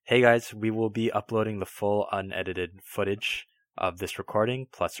Hey guys, we will be uploading the full unedited footage of this recording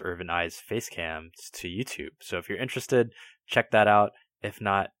plus Irv and I's face cams to YouTube. So if you're interested, check that out. If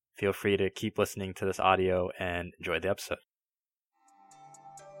not, feel free to keep listening to this audio and enjoy the episode.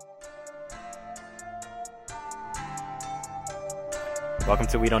 Welcome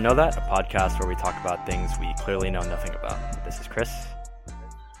to We Don't Know That, a podcast where we talk about things we clearly know nothing about. This is Chris.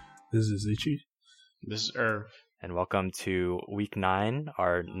 This is Ichi. This is Irv. And welcome to week 9,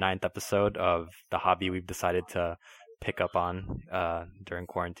 our 9th episode of the hobby we've decided to pick up on during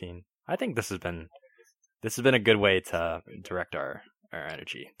quarantine. I think this has been a good way to direct our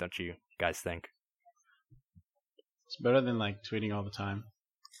energy, don't you guys think? It's better than like tweeting all the time.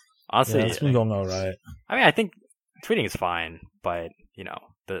 Honestly, yeah, it's been going all right. I mean, I think tweeting is fine, but you know,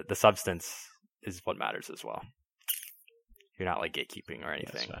 the substance is what matters as well. You're not like gatekeeping or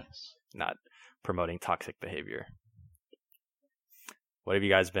anything. Not promoting toxic behavior. What have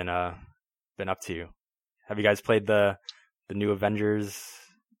you guys been up to? Have you guys played the new Avengers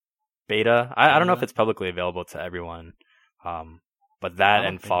beta? I don't know if it's publicly available to everyone, but that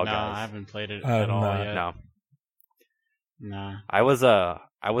and Fall Guys. No, I haven't played it at all yet. No. I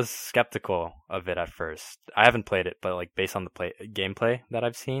was skeptical of it at first. I haven't played it, but like based on the gameplay that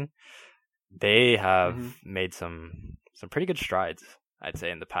I've seen, they have made some pretty good strides, I'd say,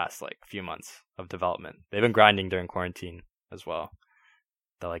 in the past like few months of development. They've been grinding during quarantine as well.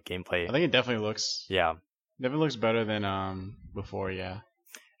 The like gameplay. I think it definitely looks better than before. Yeah,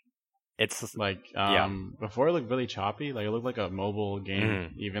 it's like before it looked really choppy. Like it looked like a mobile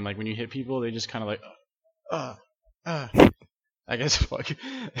game. Even like when you hit people, they just kind of like I guess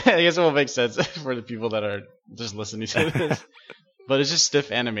it will make sense for the people that are just listening to this. But it's just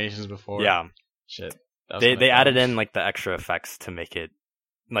stiff animations before. Yeah, shit. They added in like the extra effects to make it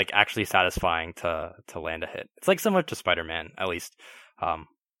like actually satisfying to land a hit. It's like similar to Spider-Man, at least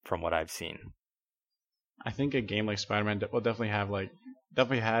from what I've seen. I think a game like Spider-Man will definitely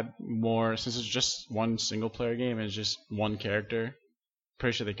had more, since it's just one single player game and it's just one character.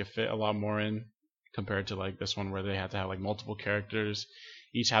 Pretty sure they could fit a lot more in compared to like this one where they had to have like multiple characters,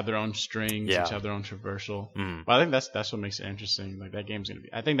 each have their own strings, each have their own traversal. But I think that's what makes it interesting. Like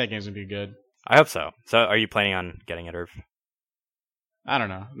I think that game's gonna be good. I hope so. So are you planning on getting it, Irv? I don't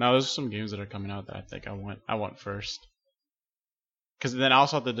know. No, there's some games that are coming out that I think I want first. Because then I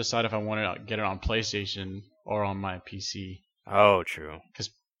also have to decide if I want to get it on PlayStation or on my PC. Oh, true. Because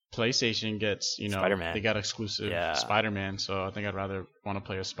PlayStation gets, Spider-Man. They got exclusive Spider-Man, so I think I'd rather want to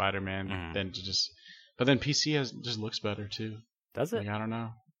play a Spider-Man than to just... But then PC just looks better, too. Does it? Like, I don't know.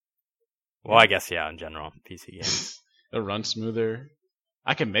 Well, I guess, in general, PC games. It'll run smoother.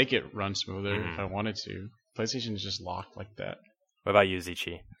 I can make it run smoother if I wanted to. PlayStation is just locked like that. What about you, Zichi?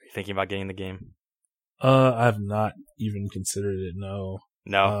 Are you thinking about getting the game? I have not even considered it. No.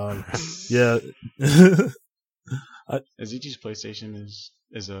 Yeah. Zichi's PlayStation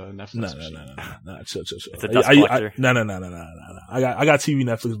is a Netflix. No. Chill. It's a dust collector. No. I got TV,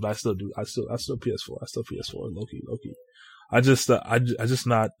 Netflix, but I still do. I still PS4. I still PS4. Low key. I just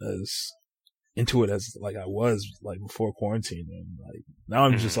not as into it as like I was like before quarantine, and like now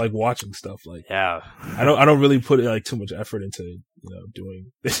I'm just like watching stuff. Like I don't really put like too much effort into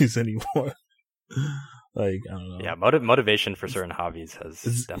doing things anymore. Like I don't know. Yeah, motivation for certain hobbies has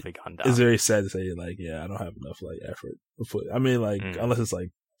definitely gone down. It's very sad to say like I don't have enough like effort to put. I mean like unless it's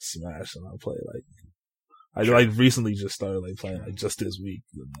like Smash, and I'll play like I like recently just started like playing like just this week.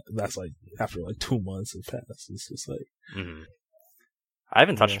 That's like after like 2 months have passed. It's just like. I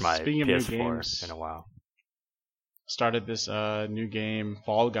haven't touched my PS4 in a while. Started this new game,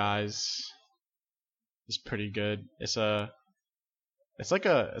 Fall Guys. It's pretty good. It's like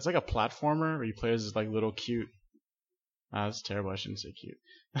a platformer where you play as this like little cute. That's terrible. I shouldn't say cute.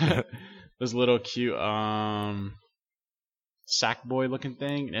 This little cute Sackboy looking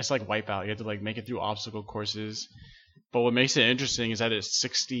thing, and it's like Wipeout. You have to like make it through obstacle courses. But what makes it interesting is that it's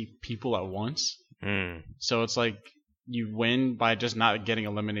 60 people at once. So it's like you win by just not getting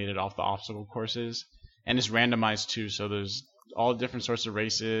eliminated off the obstacle courses, and it's randomized too. So there's all different sorts of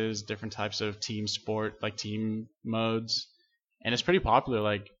races, different types of team sport, like team modes, and it's pretty popular.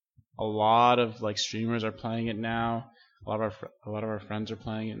 Like a lot of like streamers are playing it now. A lot of our friends are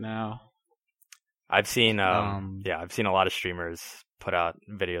playing it now. I've seen I've seen a lot of streamers put out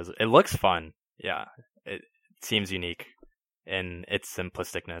videos. It looks fun. Yeah, it seems unique in its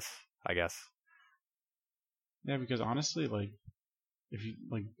simplisticness, I guess. Yeah, because honestly, like, if you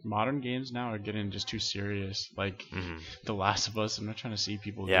like modern games now are getting just too serious. Like The Last of Us, I'm not trying to see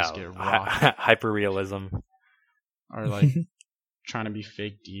people just get rocked. Hyper realism, or like trying to be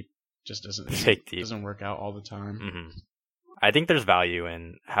fake deep just doesn't work out all the time. I think there's value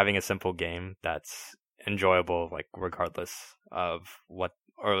in having a simple game that's enjoyable, like regardless of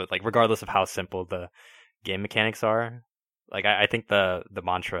regardless of how simple the game mechanics are. Like I think the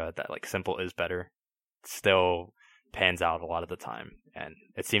mantra that like simple is better still pans out a lot of the time, and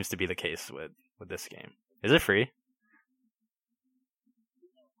it seems to be the case with this game. Is it free?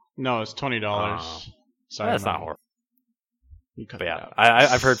 No, it's $20. Sorry, that's not horrible. But yeah,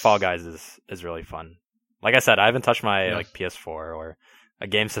 I've heard Fall Guys is really fun. Like I said, I haven't touched my like PS4 or a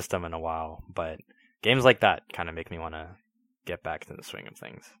game system in a while, but games like that kind of make me want to get back into the swing of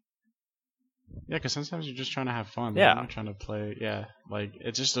things. Yeah, because sometimes you're just trying to have fun. Yeah, you're not trying to play. Yeah, like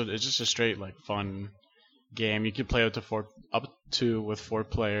it's just a straight like fun game. You can play up to with 4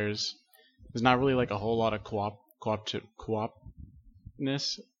 players. There's not really like a whole lot of cooperativity.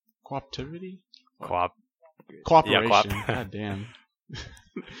 Cooperation. Yeah, God damn.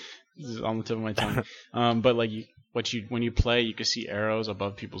 This is on the tip of my tongue. But like when you play, you can see arrows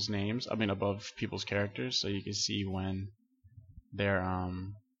above people's names. I mean, above people's characters, so you can see when they're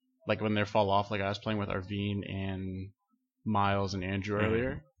like when they fall off. Like I was playing with Arvine and Miles and Andrew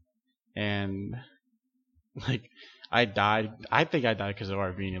earlier, and like I died. I think I died because of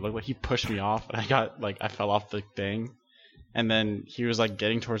Arvine. It looked like he pushed me off, and I fell off the thing, and then he was like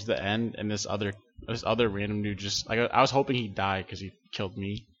getting towards the end, and this other random dude just like I was hoping he'd die because he killed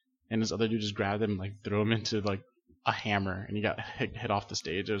me, and this other dude just grabbed him and like threw him into like a hammer, and he got hit off the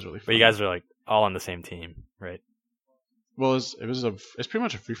stage. It was really fun. But you guys are like all on the same team, right? Well, it's pretty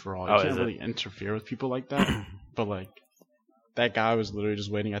much a free for all. You can't really interfere with people like that. But like that guy was literally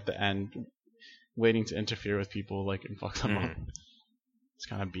just waiting at the end, waiting to interfere with people like and fuck them up. It's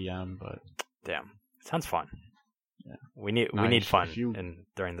kind of BM, but damn, it sounds fun. Yeah, we need fun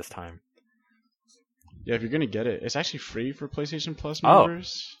during this time. Yeah, if you're gonna get it, it's actually free for PlayStation Plus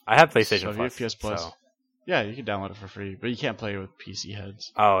members. I have PlayStation Plus. PS Plus. So. Yeah, you can download it for free, but you can't play it with PC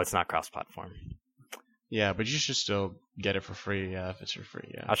heads. Oh, it's not cross-platform. Yeah, but you should still get it for free. Yeah, if it's for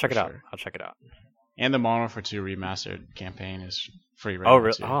free. Yeah, I'll check it out. I'll check it out. And the Modern Warfare 2 remastered campaign is free right now. Oh,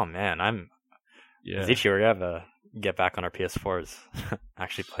 really? Too. Oh man, Yeah. Zichi, we're gonna have to get back on our PS4s.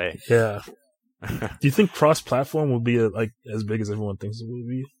 Actually play. Yeah. Do you think cross-platform will be like as big as everyone thinks it will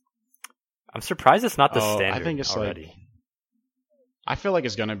be? I'm surprised it's not the standard. I think it's already. Like, I feel like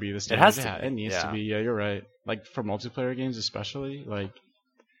it's gonna be the standard. It has to. It needs to be. Yeah, you're right. Like for multiplayer games, especially, like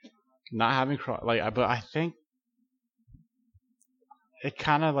not having but I think it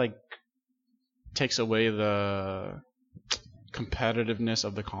kind of like takes away the competitiveness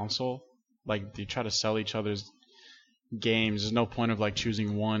of the console. Like they try to sell each other's games. There's no point of like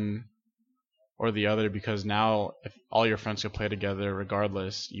choosing one or the other, because now if all your friends can play together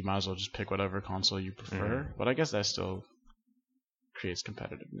regardless, you might as well just pick whatever console you prefer. But I guess that still creates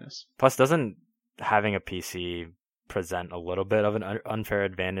competitiveness. Plus, doesn't having a PC present a little bit of an unfair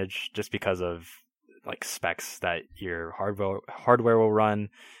advantage just because of like specs that your hardware will run,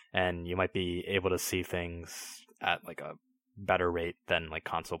 and you might be able to see things at like a better rate than like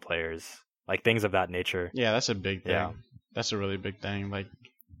console players, like things of that nature. Yeah, that's a big thing. Yeah. That's a really big thing. Like,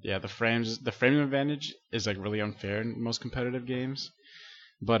 yeah, the frame advantage is like really unfair in most competitive games.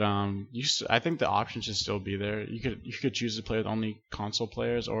 But I think the option should still be there. You could choose to play with only console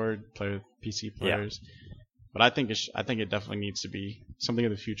players or play with PC players. Yeah. But I think it definitely needs to be something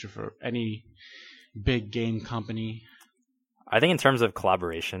of the future for any big game company. I think in terms of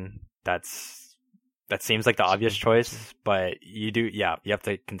collaboration, that seems like the obvious choice, but you have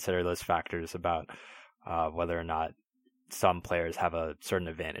to consider those factors about whether or not some players have a certain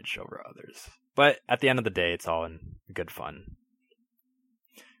advantage over others. But at the end of the day, it's all in good fun.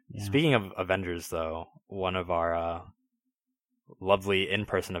 Yeah. Speaking of Avengers, though, one of our lovely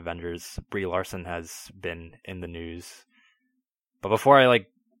in-person Avengers, Brie Larson, has been in the news. But before I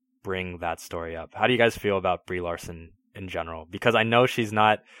bring that story up, how do you guys feel about Brie Larson in general? Because I know she's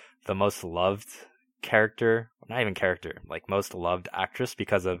not the most loved most loved actress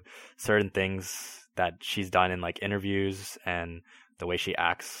because of certain things that she's done in interviews and the way she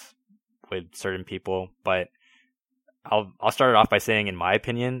acts with certain people. But I'll start it off by saying, in my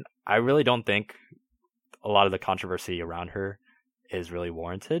opinion, I really don't think a lot of the controversy around her is really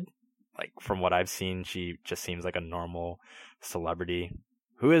warranted. From what I've seen, she just seems like a normal celebrity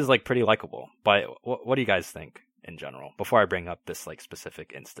who is pretty likable. But what do you guys think in general, before I bring up this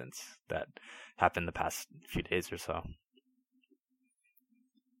specific instance that happened the past few days or so?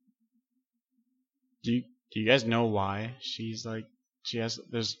 Do you guys know why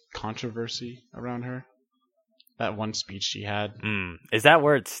there's controversy around her? That one speech she had. Is that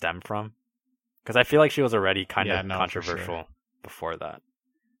where it stemmed from? Because I feel like she was already kind of controversial sure. before that.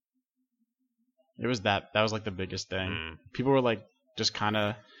 It was that was like the biggest thing. People were like just kind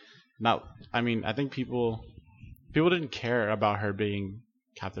of not. I mean, I think people didn't care about her being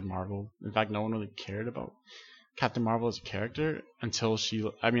Captain Marvel. In fact, no one really cared about Captain Marvel as a character until she.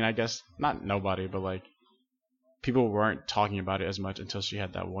 I mean, I guess not nobody, but like people weren't talking about it as much until she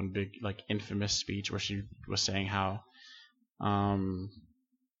had that one big like infamous speech where she was saying how there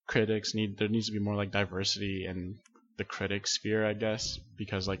needs to be more like diversity in the critic sphere, I guess,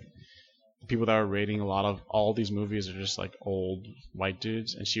 because like the people that are rating a lot of all these movies are just like old white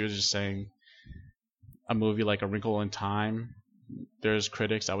dudes, and she was just saying a movie like A Wrinkle in Time, there's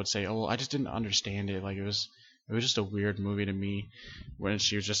critics that would say, oh, I just didn't understand it, like it was just a weird movie to me, when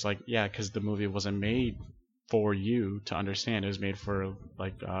she was just like, yeah, because the movie wasn't made for you to understand, it was made for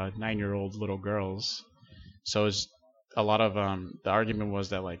like 9-year-old little girls. So it's a lot of the argument was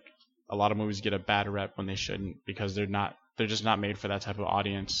that like a lot of movies get a bad rep when they shouldn't, because they're just not made for that type of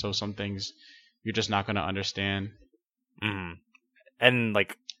audience. So some things you're just not going to understand. And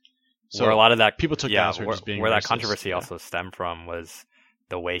like, so where a lot of that people took that as her just being where racist. That controversy also stemmed from was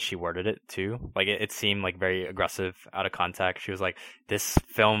the way she worded it too. Like it seemed like very aggressive out of context. She was like, "This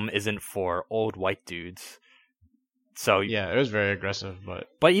film isn't for old white dudes." So yeah, it was very aggressive,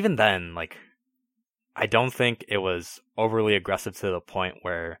 but even then, like, I don't think it was overly aggressive to the point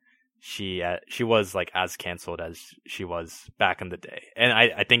where she was like as canceled as she was back in the day. And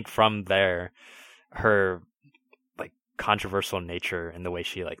I think from there, her like controversial nature and the way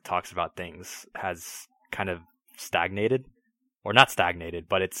she like talks about things has kind of stagnated, or not stagnated,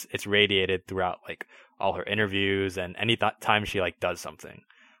 but it's radiated throughout like all her interviews and any time she like does something.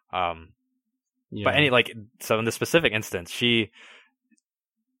 But so in the specific instance, she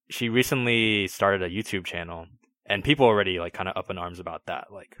recently started a YouTube channel, and people already like kind of up in arms about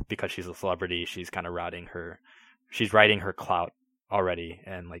that, like because she's a celebrity, she's kind of riding her clout already,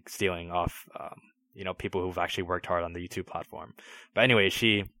 and like stealing off, people who've actually worked hard on the YouTube platform. But anyway,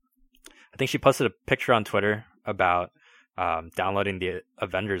 I think she posted a picture on Twitter about downloading the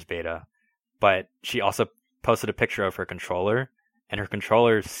Avengers beta, but she also posted a picture of her controller, and her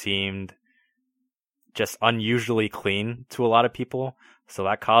controller seemed just unusually clean to a lot of people. So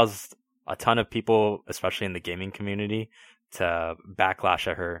that caused a ton of people, especially in the gaming community, to backlash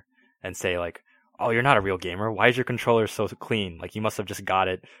at her and say like, "Oh, you're not a real gamer. Why is your controller so clean? Like you must have just got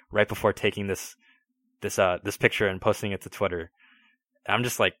it right before taking this picture and posting it to Twitter." And I'm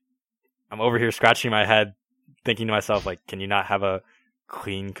just like, I'm over here scratching my head, thinking to myself like, can you not have a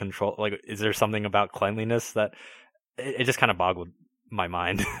clean control? Like, is there something about cleanliness that it just kind of boggled my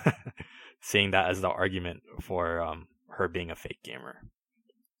mind, seeing that as the argument for her being a fake gamer.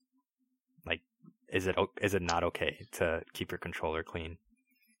 Like, is it not okay to keep your controller clean?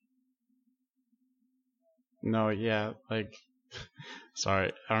 No, yeah, like,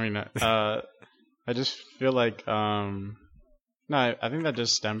 sorry, I don't mean that. I just feel like, no, I think that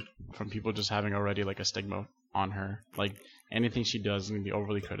just stemmed from people just having already like a stigma on her. Like anything she does is gonna be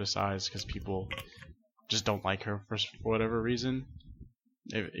overly criticized because people just don't like her for whatever reason.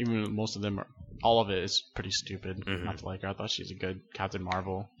 Even most of them all of it is pretty stupid not to like her. I thought she's a good Captain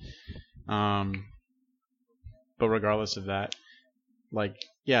Marvel. But regardless of that, like,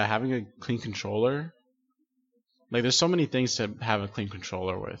 yeah, having a clean controller, like there's so many things to have a clean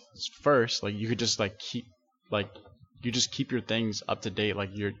controller with. First, like you could just like keep your things up to date. Like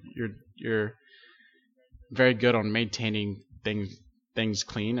you're very good on maintaining things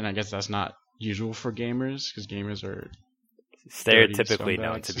clean, and I guess that's not usual for gamers because gamers are stereotypically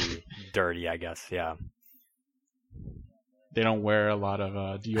known to be dirty, I guess. Yeah. They don't wear a lot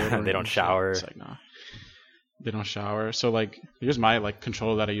of deodorant. They don't shower. It's like, nah. They don't shower. So like, here's my like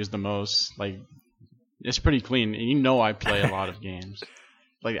controller that I use the most. Like, it's pretty clean, and you know I play a lot of games.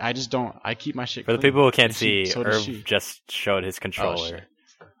 Like I just don't. I keep my shit. For the people who can't see, Irv just showed his controller.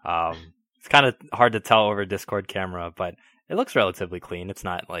 It's kind of hard to tell over Discord camera, but it looks relatively clean. It's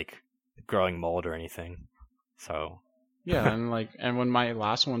not like growing mold or anything. So. Yeah, and when my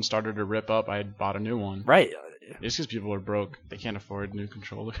last one started to rip up, I had bought a new one. Right. It's because people are broke; they can't afford new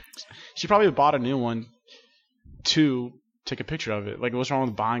controllers. She probably bought a new one to take a picture of it. Like, what's wrong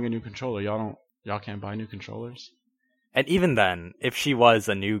with buying a new controller? Y'all can't buy new controllers. And even then, if she was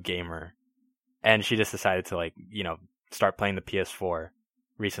a new gamer and she just decided to start playing the PS4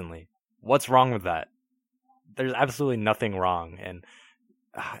 recently, what's wrong with that? There's absolutely nothing wrong. And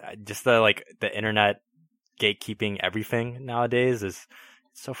just the internet gatekeeping everything nowadays is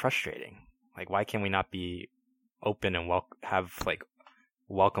so frustrating. Like, why can we not be open and have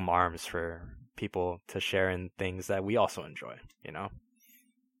welcome arms for people to share in things that we also enjoy, you know?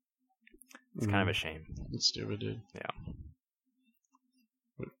 It's kind of a shame. It's stupid, dude. Yeah.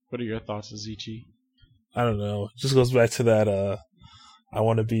 What are your thoughts, Zichi? I don't know. It just goes back to that I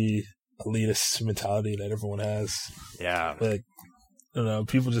want to be elitist mentality that everyone has. Yeah. Like, you know,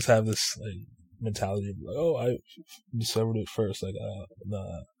 people just have this like mentality of like, oh, I discovered it first. Like,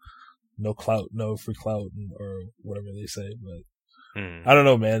 no clout, no free clout, or whatever they say. But I don't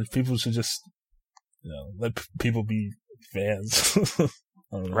know, man. People should just, you know, let people be fans.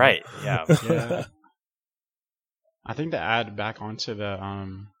 Right. Yeah. Yeah. I think to add back onto the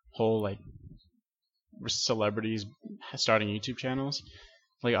whole like celebrities starting YouTube channels,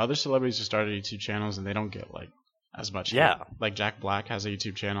 like other celebrities who started YouTube channels and they don't get like as much hate. Like Jack Black has a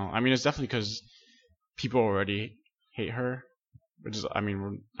YouTube channel. I mean, it's definitely because people already hate her, which is, I mean,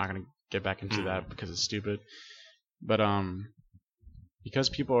 we're not gonna get back into that because it's stupid, but because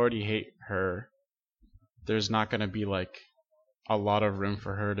people already hate her, there's not gonna be like a lot of room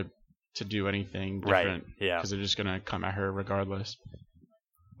for her to do anything different. Right. Yeah. Because they're just gonna come at her regardless.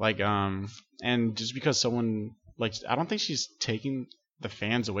 Like and just because someone like, I don't think she's taking the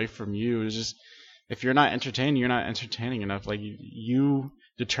fans away from you. It's just, if you're not entertained, you're not entertaining enough. Like you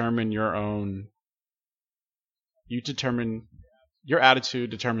determine your own. You determine your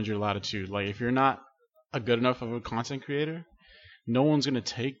attitude determines your latitude. Like if you're not a good enough of a content creator, no one's gonna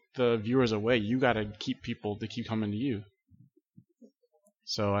take the viewers away. You gotta keep people to keep coming to you.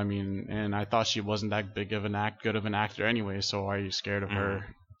 So I mean, and I thought she wasn't that good of an actor anyway. So why are you scared of her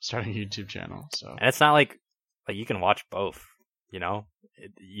starting a YouTube channel? So, and it's not like you can watch both. You know,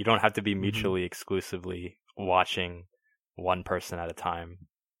 you don't have to be mutually exclusively watching one person at a time.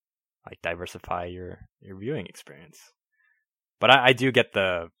 Like diversify your viewing experience. But I do get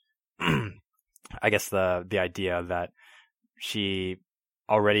the, I guess the idea that she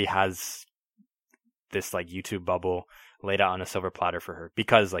already has this like YouTube bubble laid out on a silver platter for her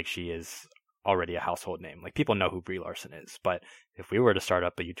because like she is already a household name. Like people know who Brie Larson is. But if we were to start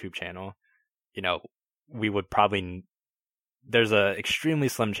up a YouTube channel, you know, we would probably, there's a extremely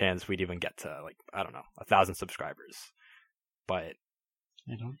slim chance we'd even get to like, I don't know, 1,000 subscribers. But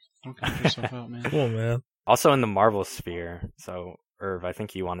hey, don't count yourself out, man. Come on, man. Also in the Marvel sphere, so Irv, I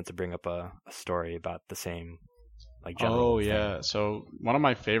think you wanted to bring up a story about the same like general thing. Yeah. So one of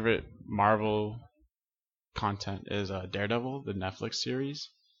my favorite Marvel content is Daredevil, the Netflix series.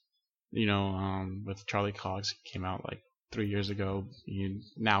 You know, with Charlie Cox, came out like 3 years ago,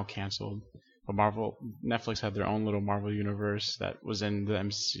 now canceled. But Netflix had their own little Marvel universe that was in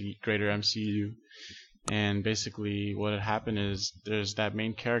the greater MCU. And basically what had happened is there's that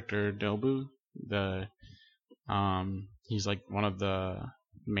main character, Nobu, he's like one of the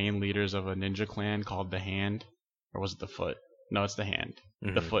main leaders of a ninja clan called the Hand, or was it the Foot? No, it's the Hand.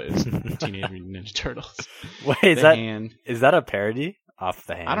 The Foot is Teenage Mutant Ninja Turtles. Wait, is that a parody off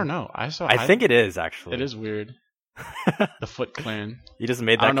the Hand? I don't know. I think it is actually. It is weird. The Foot Clan. You just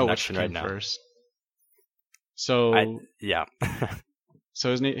made that connection right now. First. So yeah.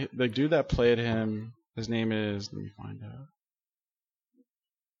 So his name, the dude that played him, his name is, let me find out.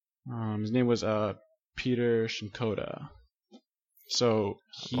 His name was Peter Shinkoda. So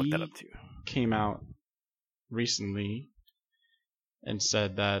he came out recently and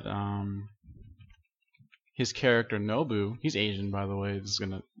said that his character Nobu, he's Asian by the way,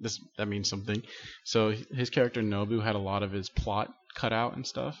 that means something. So his character Nobu had a lot of his plot cut out and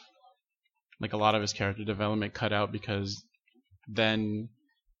stuff. Like a lot of his character development cut out because then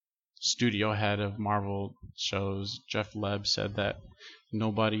studio head of Marvel shows, Jeff Leb, said that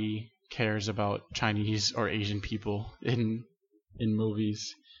nobody cares about Chinese or Asian people in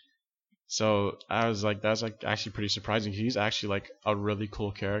movies. So I was like, that's like actually pretty surprising. He's actually like a really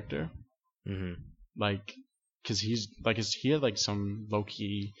cool character. Like, cause he had like some low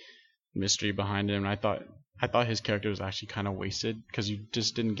key mystery behind him. And I thought his character was actually kind of wasted because you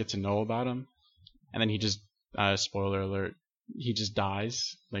just didn't get to know about him. And then he just, spoiler alert, he just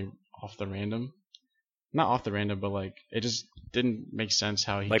dies like off the random. Not off the random, but like it just didn't make sense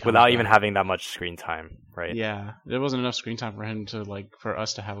how he like without even having that much screen time, right? Yeah, there wasn't enough screen time for him to like for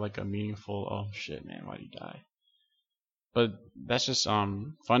us to have like a meaningful, oh shit, man, why'd he die? But that's just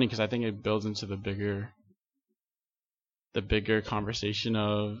funny because I think it builds into the bigger conversation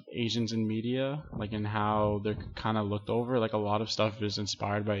of Asians in media, like in how they're kind of looked over. Like a lot of stuff is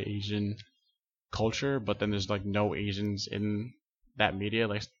inspired by Asian culture, but then there's like no Asians in that media.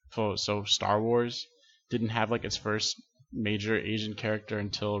 Like so Star Wars didn't have like its first major Asian character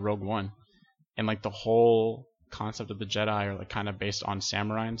until Rogue One, and like the whole concept of the Jedi are like kind of based on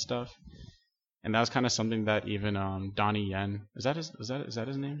samurai and stuff. And that was kind of something that even Donnie Yen, is that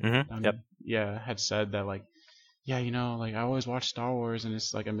his name? Yep. Yeah, had said that like, yeah, you know, like I always watch Star Wars and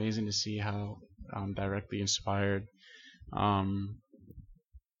it's like amazing to see how directly inspired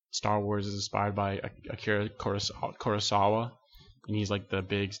Star Wars is inspired by Akira Kurosawa, and he's like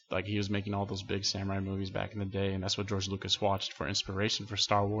he was making all those big samurai movies back in the day, and that's what George Lucas watched for inspiration for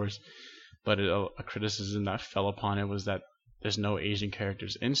Star Wars. But a criticism that fell upon it was that there's no Asian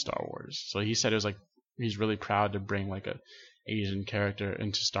characters in Star Wars. So he said it was like he's really proud to bring like a Asian character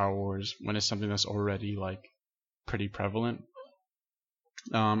into Star Wars when it's something that's already like pretty prevalent.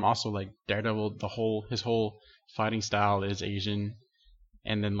 Also like Daredevil, his whole fighting style is Asian,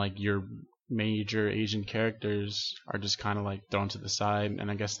 and then like your major Asian characters are just kind of like thrown to the side,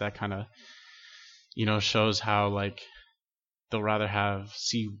 and I guess that kind of shows how like they'll rather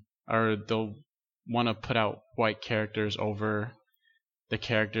they'll want to put out white characters over the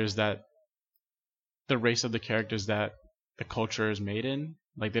race of the characters that the culture is made in.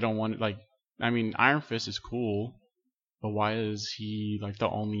 Like they don't want Iron Fist is cool, but why is he like the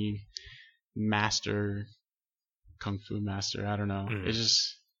only kung fu master? I don't know. It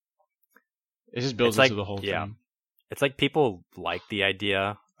just builds into the whole thing. It's like people like the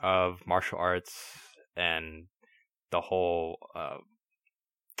idea of martial arts and the whole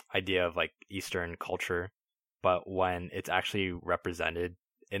idea of like Eastern culture, but when it's actually represented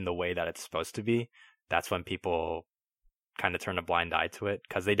in the way that it's supposed to be, that's when people kind of turn a blind eye to it,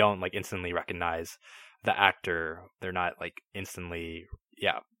 because they don't like instantly recognize the actor. They're not instantly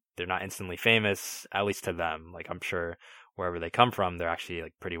famous, at least to them. Like I'm sure wherever they come from, they're actually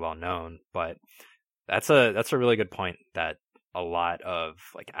like pretty well known. But that's a really good point, that a lot of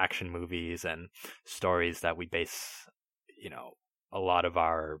like action movies and stories that we base a lot of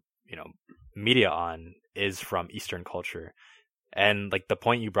our media on is from Eastern culture. And like the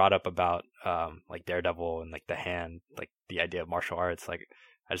point you brought up about like Daredevil and like the hand, like the idea of martial arts, like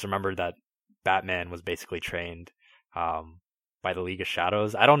I just remember that Batman was basically trained by the League of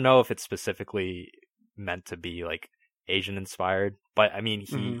Shadows. I don't know if it's specifically meant to be like Asian inspired, but I mean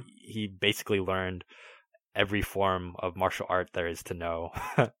he basically learned every form of martial art there is to know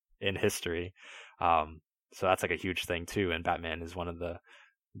in history. So that's like a huge thing too, and Batman is one of the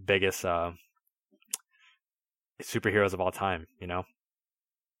biggest superheroes of all time,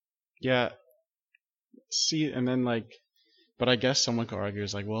 Yeah. See, and then but I guess someone could argue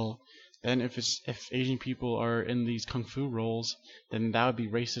is like, well, then if Asian people are in these kung fu roles, then that would be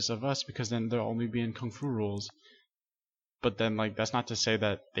racist of us, because then they'll only be in kung fu roles. But then that's not to say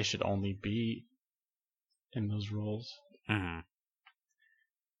that they should only be in those roles. Mm-hmm.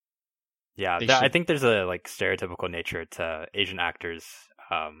 Yeah, I think there's a stereotypical nature to Asian actors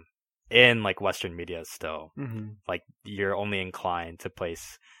in Western media still. Mm-hmm. Like you're only inclined to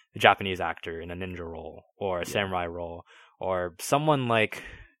place a Japanese actor in a ninja role or a samurai role, or someone like,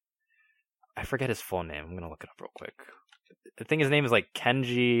 I forget his full name. I'm gonna look it up real quick. I think his name is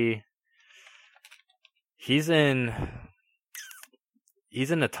Kenji. He's in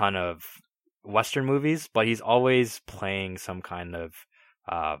a ton of Western movies, but he's always playing some kind of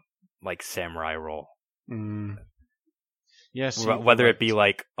samurai role. Mm. Yes, whether it be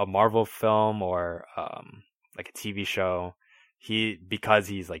a Marvel film or a TV show, because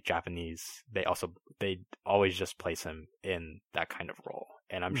he's Japanese, they always just place him in that kind of role,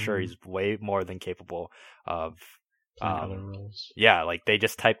 and I'm sure he's way more than capable of other roles. Yeah, they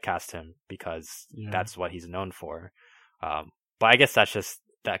just typecast him because that's what he's known for. But I guess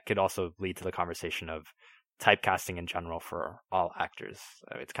that could also lead to the conversation of typecasting in general for all actors.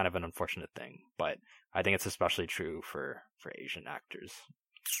 It's kind of an unfortunate thing, but I think it's especially true for Asian actors.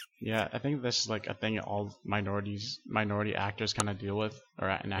 Yeah, I think this is a thing all minority actors kind of deal with,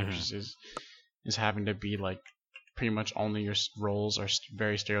 and actresses, is having to be pretty much only your roles are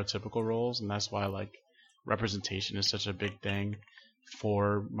very stereotypical roles, and that's why representation is such a big thing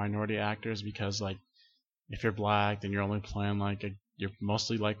for minority actors, because if you're black, then you're only playing you're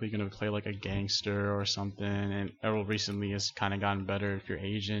mostly likely going to play a gangster or something, and recently it's kind of gotten better. If you're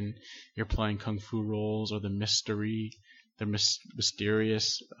Asian, you're playing kung fu roles or the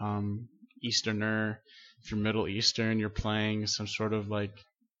mysterious Easterner. If you're Middle Eastern, you're playing some sort of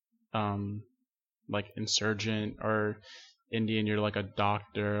insurgent, or Indian, you're a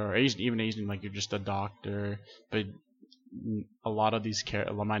doctor, or Asian, even Asian, you're just a doctor. But a lot of these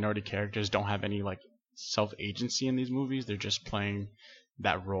minority characters don't have any self-agency in these movies. They're just playing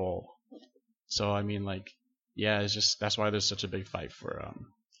that role. So I mean, it's just, that's why there's such a big fight for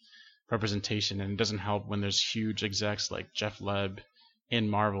representation, and it doesn't help when there's huge execs like Jeff Leb in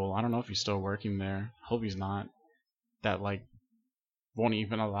Marvel. I don't know if he's still working there. Hope he's not. That won't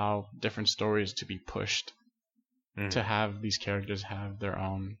even allow different stories to be pushed, to have these characters have their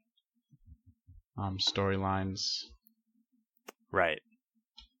own storylines. Right.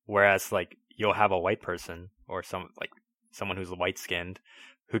 Whereas you'll have a white person or someone who's white skinned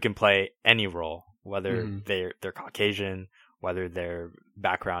who can play any role, whether they're Caucasian, whether their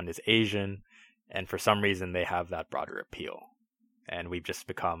background is Asian, and for some reason they have that broader appeal. And we've just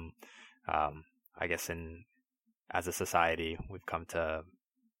become, I guess, as a society, we've come to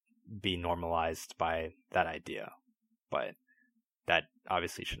be normalized by that idea, but that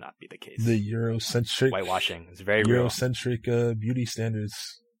obviously should not be the case. The Eurocentric whitewashing is very real. Eurocentric beauty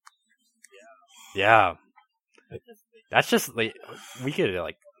standards. Yeah, that's just like we could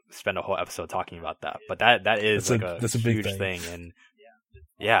like spend a whole episode talking about that, but that is that's a huge big thing, and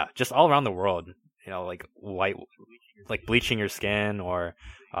yeah, just all around the world, you know, like like bleaching your skin or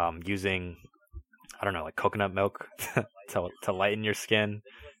using, I don't know, like coconut milk to lighten your skin,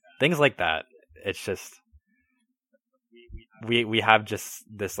 things like that. It's just we have just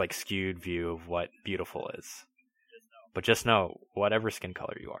this like skewed view of what beautiful is. But just know, whatever skin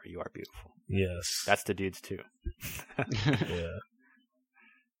color you are beautiful. Yes. That's the dudes too. Yeah.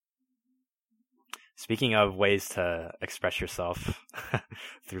 Speaking of ways to express yourself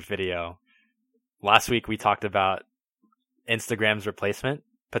through video, last week we talked about Instagram's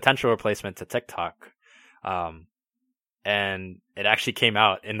potential replacement to TikTok. And it actually came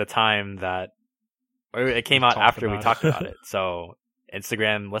out in the time that, or it came out after we talked about it. So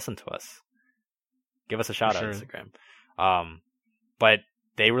Instagram, listen to us. Give us a shout out, Instagram. But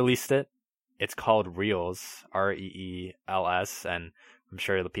they released it. It's called Reels, Reels, and I'm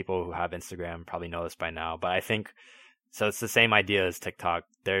sure the people who have Instagram probably know this by now. But I think, so it's the same idea as TikTok.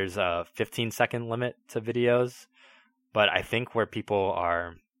 There's a 15-second limit to videos, but I think where people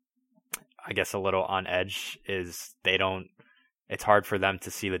are, I guess, a little on edge is it's hard for them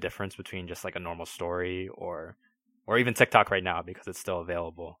to see the difference between just like a normal story or even TikTok right now because it's still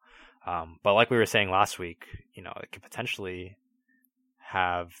available. But like we were saying last week, you know, it could potentially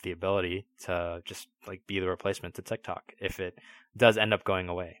have the ability to just like be the replacement to TikTok if it does end up going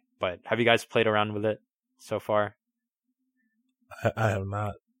away. But have you guys played around with it so far? I have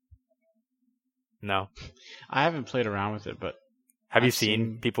not. No, I haven't played around with it, but have you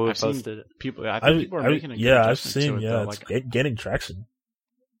seen people who posted it? People, I think people are making a good I've seen. to it, it's getting traction.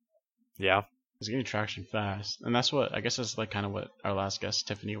 Yeah, it's getting traction fast, and that's what I guess that's like kind of what our last guest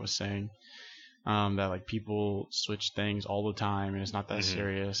Tiffany was saying. That like people switch things all the time, and it's not that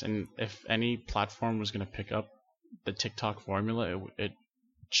serious. And if any platform was gonna pick up the TikTok formula, it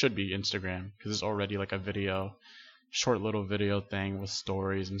should be Instagram because it's already like a short little video thing with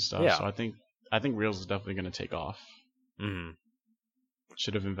stories and stuff. Yeah. So I think Reels is definitely gonna take off. Mm-hmm.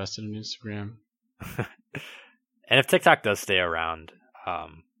 Should have invested in Instagram. And if TikTok does stay around,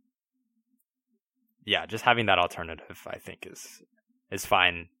 yeah, just having that alternative, I think, is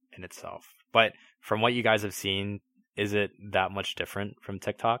fine in itself. But from what you guys have seen, is it that much different from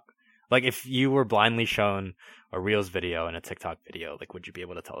TikTok? Like, if you were blindly shown a Reels video and a TikTok video, like, would you be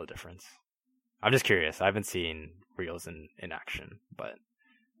able to tell the difference? I'm just curious. I haven't seen Reels in action, but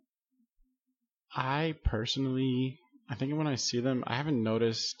I personally, I think when I see them, I haven't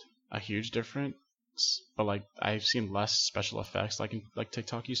noticed a huge difference, but like I've seen less special effects like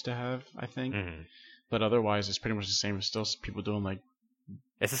TikTok used to have, I think. Mm-hmm. But otherwise, it's pretty much the same. It's still people doing like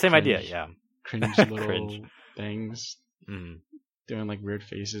it's the same idea, yeah. Cringe little Cringe. things, doing like weird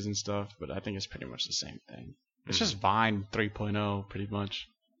faces and stuff. But I think it's pretty much the same thing. It's just Vine 3.0, pretty much.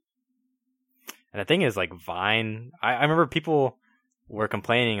 And the thing is, like Vine, I remember people were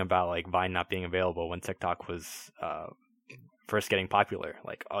complaining about like Vine not being available when TikTok was first getting popular.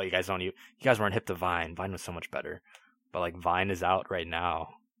 Like, oh, you guys weren't hip to Vine. Vine was so much better. But like Vine is out right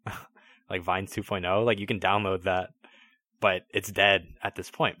now. Like Vine 2.0, like you can download that, but it's dead at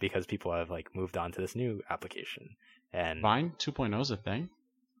this point because people have like moved on to this new application. And Vine 2.0 is a thing?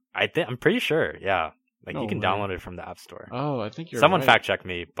 I'm pretty sure, yeah. Like No you can way. download it from the App Store. Oh, I think you're Someone right. fact check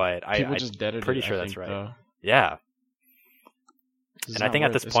me, but People just deaded I'm pretty it, sure I that's think, right. though. Yeah. It's And I not think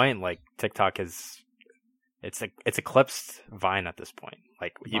at worth- this point, like TikTok it's eclipsed Vine at this point.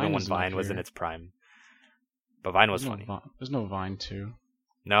 Like even Vine when is not Vine was in here. its prime, but Vine was there's funny. There's no Vine 2.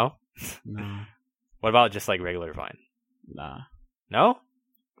 No, No. what about just like regular Vine? Nah. No,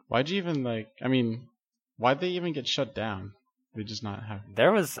 Why'd you even why'd they even get shut down? They just not have.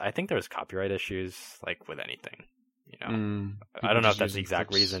 I think there was copyright issues like with anything. You know, I don't people know if just that's the using exact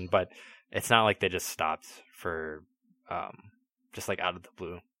clips. reason, but it's not like they just stopped for just like out of the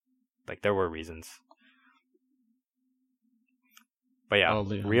blue. Like there were reasons. But yeah, Oh,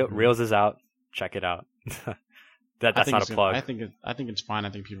 yeah. Reels is out. Check it out. That's not a plug. I think it's fine. I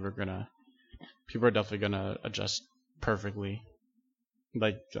think people are definitely gonna adjust perfectly.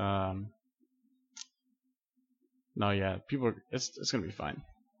 Like no, yeah, it's gonna be fine.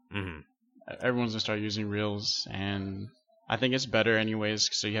 Mm-hmm. Everyone's gonna start using Reels, and I think it's better anyways,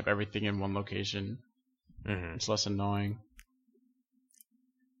 so you have everything in one location. Mm-hmm. It's less annoying.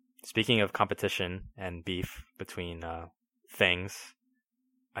 Speaking of competition and beef between things,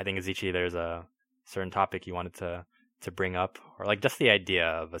 I think Azichi, there's a certain topic you wanted to bring up, or like just the idea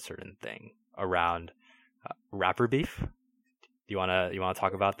of a certain thing around rapper beef. Do you wanna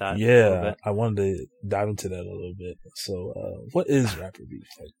talk about that? Yeah, I wanted to dive into that a little bit. So, what is rapper beef?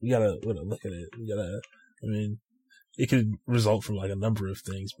 Like, we gotta look at it. I mean, it could result from like a number of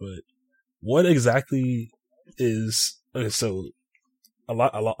things, but what exactly is? Okay, so a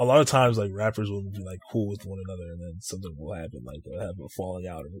lot of times, like rappers will be like cool with one another, and then something will happen, like they'll have a falling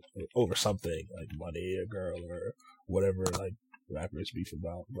out over something, like money, a girl, or whatever. Like rappers beef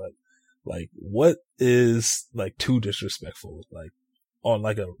about, but like, what is like too disrespectful? Like on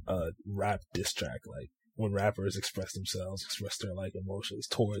like a rap diss track, like when rappers express their like emotions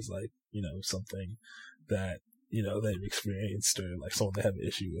towards like something that they've experienced or like something they have an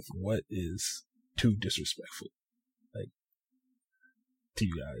issue with. What is too disrespectful? Like, to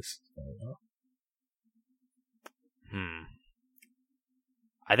you guys. I don't know.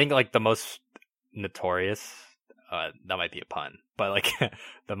 I think like the most notorious, that might be a pun, but like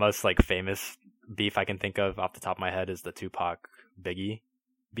the most like famous beef I can think of off the top of my head is the Tupac Biggie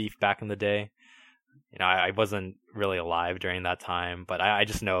beef back in the day. I wasn't really alive during that time, but I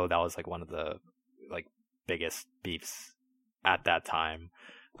just know that was like one of the like biggest beefs at that time.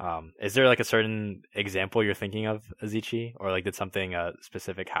 Is there like a certain example you're thinking of, Azichi, or like did something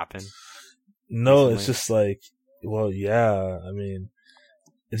specific happen? No, recently? It's just like, well, yeah. I mean,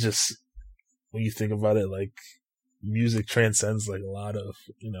 it's just when you think about it, like music transcends like a lot of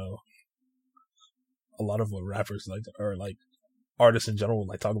what rappers like or like artists in general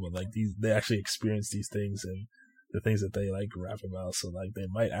like talk about. Like they actually experience these things and the things that they like rap about. So like they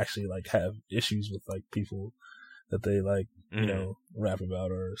might actually like have issues with like people that they like rap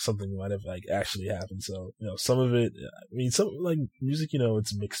about, or something might have like actually happened. So some of it, I mean, some like music,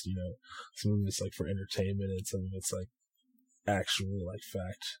 it's mixed. Some of it's like for entertainment, and some of it's like actual like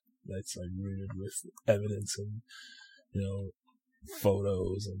fact that's like rooted with evidence and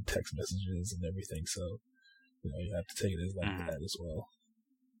photos and text messages and everything. So you have to take it as like that as well.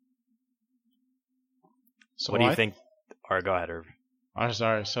 So what do you think? Or go ahead, Irv. Oh,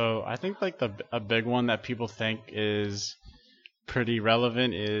 sorry. So I think like a big one that people think is pretty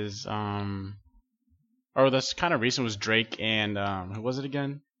relevant is or that's kind of recent was Drake and who was it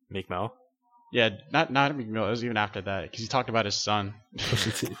again? Meek Mill. Yeah, not Meek Mill. It was even after that because he talked about his son.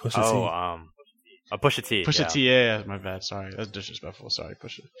 Pusha T. Pusha T. Pusha T. Yeah, my bad. Sorry, that's disrespectful. Sorry,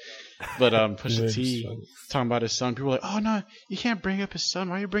 Pusha. But Pusha T talking about his son. People were like, oh no, you can't bring up his son.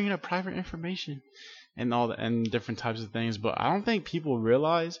 Why are you bringing up private information? And all and different types of things. But I don't think people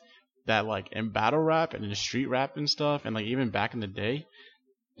realize that like in battle rap and in street rap and stuff, and like even back in the day,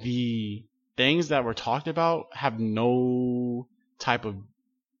 the things that were talked about have no type of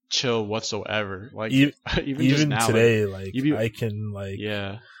chill whatsoever. Like even just now, today, like I can like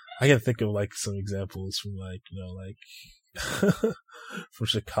yeah. I can think of like some examples from like like from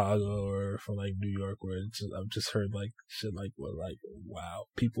Chicago or from like New York where I've just heard like shit like what like wow,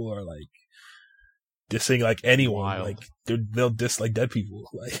 people are like dissing like anyone. Wild. Like they'll diss like dead people,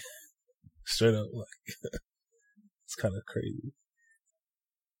 like straight up. Like it's kind of crazy.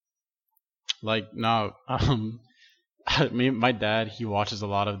 Like no, my dad, he watches a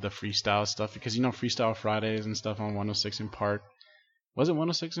lot of the freestyle stuff because Freestyle Fridays and stuff on 106 in Park. Was it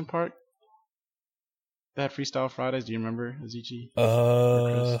 106 in Park? That Freestyle Fridays, do you remember, Azichi?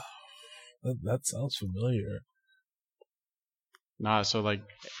 That sounds familiar. Nah, so like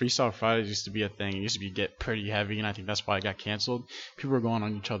Freestyle Fridays used to be a thing. It used to get pretty heavy, and I think that's why it got canceled. People were going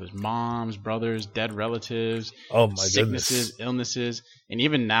on each other's moms, brothers, dead relatives, sicknesses, illnesses, and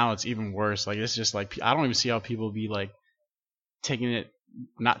even now it's even worse. Like it's just like I don't even see how people be like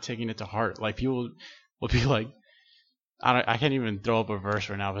not taking it to heart. Like people will be like, I can't even throw up a verse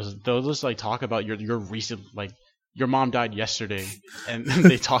right now because they'll just like talk about your recent like your mom died yesterday, and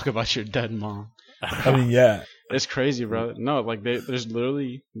they talk about your dead mom. I mean, yeah. It's crazy, bro. No, like there's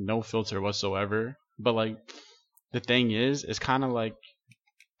literally no filter whatsoever. But like the thing is, it's kind of like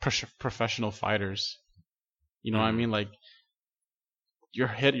professional fighters. You know what I mean? Like you're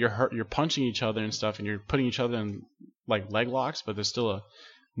hurt, you're punching each other and stuff, and you're putting each other in like leg locks, but there's still a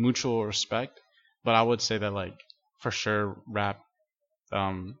mutual respect. But I would say that like for sure,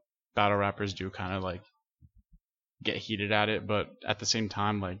 battle rappers do kind of like get heated at it, but at the same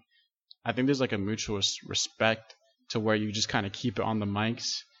time, like. I think there's like a mutual respect to where you just kind of keep it on the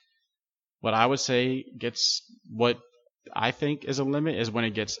mics. What I would say what I think is a limit is when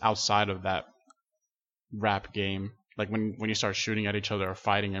it gets outside of that rap game. like when you start shooting at each other or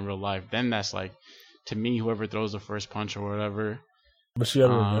fighting in real life, then that's like, to me, whoever throws the first punch or whatever. But you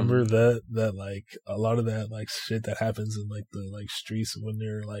gotta remember that like a lot of that like shit that happens in like the like streets when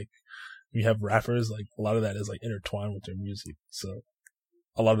they're like, you have rappers, like a lot of that is like intertwined with their music, so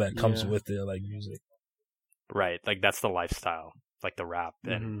a lot of that comes with their like music. Right, like that's the lifestyle, like the rap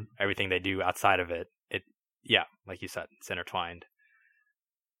and everything they do outside of it. Yeah, like you said, it's intertwined.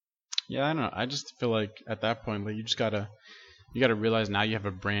 Yeah, I don't know. I just feel like at that point, like you gotta realize now you have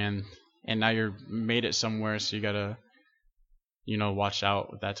a brand and now you're made it somewhere, so you gotta, watch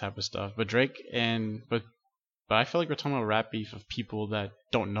out with that type of stuff. But Drake but I feel like we're talking about rap beef of people that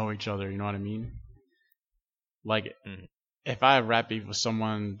don't know each other. You know what I mean? Like, if I have rap beef with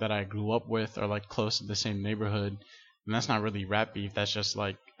someone that I grew up with or like close to the same neighborhood, then that's not really rap beef. That's just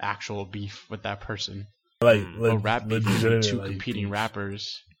like actual beef with that person. Like rap beef is two competing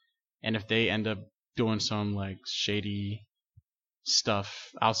rappers, and if they end up doing some like shady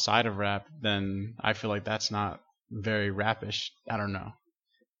stuff outside of rap, then I feel like that's not very rapish. I don't know.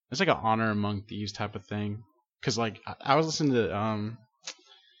 It's like an honor among thieves type of thing. Cause like I was listening to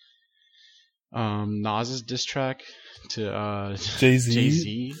Nas's diss track to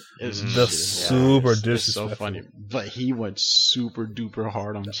Jay-Z. Super disrespectful. It's so funny, but he went super duper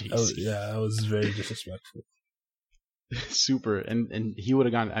hard on Jay-Z. That was very disrespectful. Super, and he would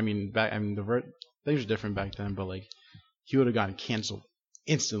have gone. The things were different back then, but like he would have gotten canceled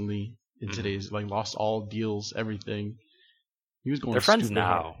instantly in today's, like lost all deals, everything. He was going. They're friends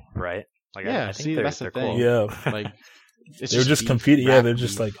now, right? Like, yeah, I think that's the thing. Cool. Yeah, like they were just competing. Yeah, they're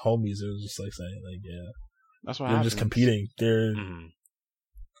just like homies. They were just like saying, like, yeah, that's what they're happens. just competing. They're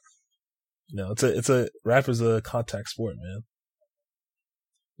it's a rap is a contact sport, man.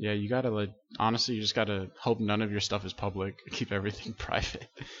 Yeah, you gotta honestly, you just gotta hope none of your stuff is public. Keep everything private.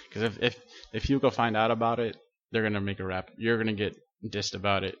 Because if you go find out about it, they're gonna make a rap. You're gonna get dissed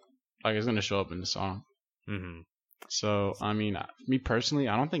about it. Like, it's gonna show up in the song. So, I mean, me personally,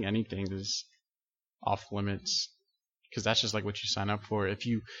 I don't think anything is off limits, because that's just like what you sign up for. If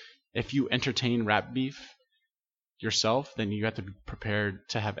you entertain rap beef yourself, then you have to be prepared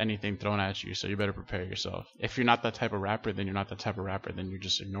to have anything thrown at you. So you better prepare yourself. If you're not that type of rapper, then you're not that type of rapper. Then you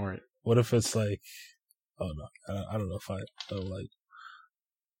just ignore it. What if it's like, oh no, I don't know if I like.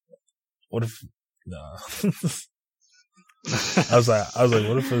 What if I was like,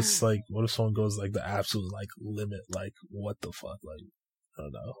 what if it's like, what if someone goes like the absolute like limit, like what the fuck, like I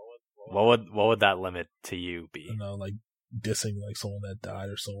don't know. What would that limit to you be? You know, like dissing like someone that died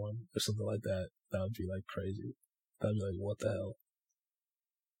or something like that. That would be like crazy. That'd be like, what the hell?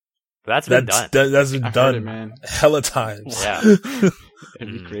 That's been done. That's been done, it, man. Hella times. Yeah,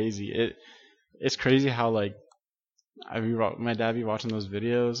 it'd be crazy. It's crazy how like my dad be watching those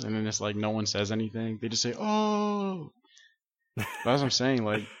videos and then it's like no one says anything. They just say, "Oh." That's what I'm saying.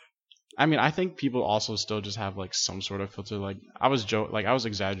 Like, I mean, I think people also still just have like some sort of filter. Like, I was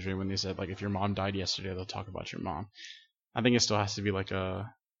exaggerating when they said like if your mom died yesterday, they'll talk about your mom. I think it still has to be like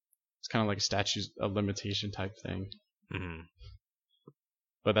it's kind of like a statute of limitation type thing.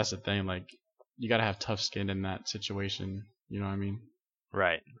 But that's the thing. Like, you gotta have tough skin in that situation. You know what I mean?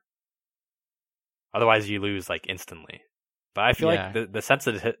 Right. Otherwise, you lose like instantly. But I feel like the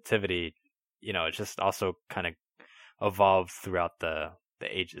sensitivity, it's just also kind of evolved throughout the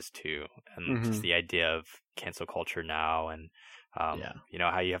ages too, and just the idea of cancel culture now, and how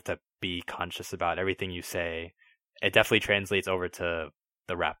you have to be conscious about everything you say. It definitely translates over to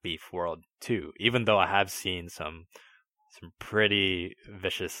the rap beef world too, even though I have seen some pretty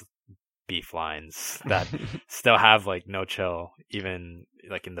vicious beef lines that still have like no chill, even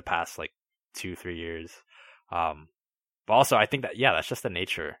like in the past like 2-3 years. But also I think that that's just the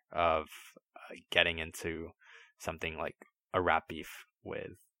nature of getting into something like a rap beef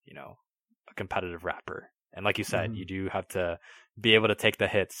with, a competitive rapper. And like you said, you do have to be able to take the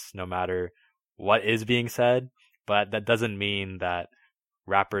hits no matter what is being said, but that doesn't mean that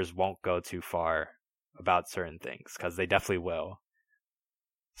rappers won't go too far about certain things, because they definitely will.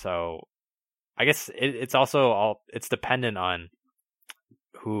 So I guess it's also it's dependent on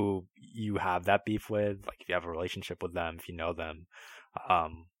who you have that beef with, like if you have a relationship with them, if you know them,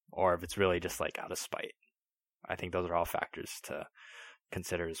 or if it's really just like out of spite. I think those are all factors to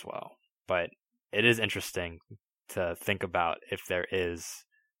consider as well. But it is interesting to think about if there is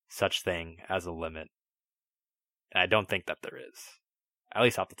such thing as a limit. And I don't think that there is, at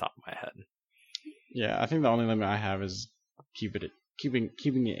least off the top of my head. Yeah, I think the only limit I have is keeping it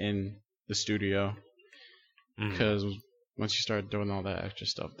in the studio. Because once you start doing all that extra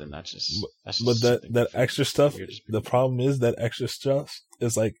stuff, then that's just that extra stuff. The problem is that extra stuff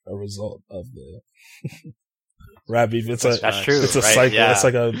is like a result of rap beef. It's that's true. It's a right? cycle. Yeah. It's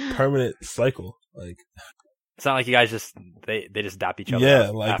like a permanent cycle. Like it's not like you guys just they just dap each other Yeah,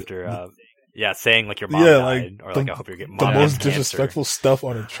 up like- after saying like your mom Yeah, died like, or like I hope you're getting the mom most has cancer. disrespectful stuff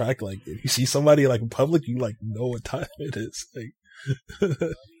on a track. Like if you see somebody like in public, you like know what time it is. Like,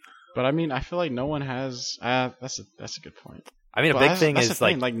 But I mean, I feel like no one has. That's a good point. I mean, a But big that's- thing that's is the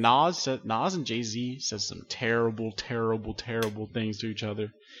thing. like Nas and Jay-Z said some terrible, terrible, terrible things to each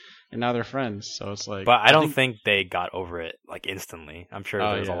other, and now they're friends. So it's like, but I don't think they got over it like instantly. I'm sure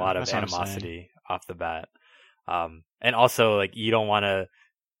Oh, there's a yeah, lot of that's what I'm saying. animosity off the bat. And also like you don't want to,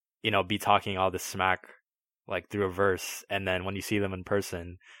 be talking all this smack like through a verse, and then when you see them in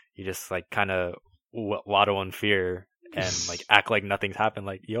person, you just like kind of waddle in fear and like act like nothing's happened.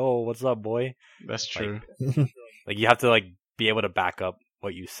 Like, yo, what's up, boy? that's true. Like you have to like be able to back up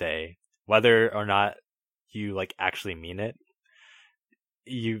what you say, whether or not you like actually mean it.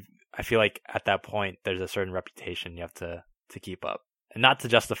 I feel like at that point there's a certain reputation you have to keep up, and not to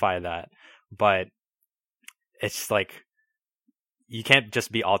justify that, but it's like you can't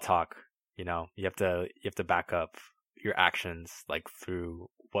just be all talk. You have to back up your actions like through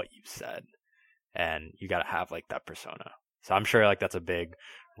what you said, and you got to have like that persona. So I'm sure like that's a big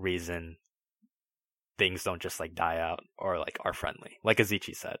reason things don't just like die out or like are friendly. Like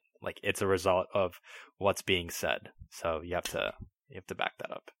Azichi said, like it's a result of what's being said. So you have to back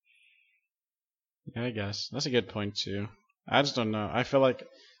that up. Yeah, I guess that's a good point too. I just don't know. I feel like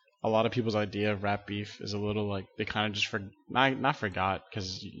a lot of people's idea of rap beef is a little like they kind of just not forgot,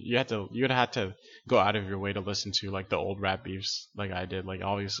 because you would have to go out of your way to listen to like the old rap beefs like I did. Like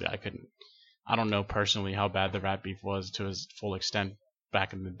obviously I don't know personally how bad the rap beef was to its full extent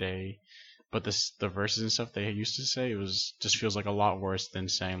back in the day, but the verses and stuff they used to say, just feels like a lot worse than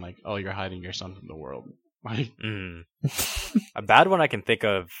saying like, oh, you're hiding your son from the world. Like a bad one I can think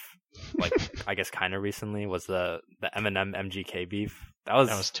of, like I guess kind of recently, was the Eminem MGK beef. That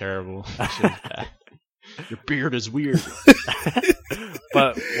was terrible. Your beard is weird.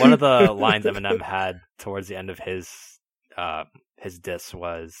 But one of the lines Eminem had towards the end of his diss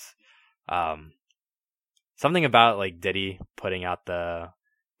was something about like Diddy putting out the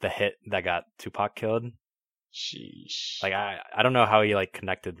hit that got Tupac killed. Sheesh. Like I don't know how he like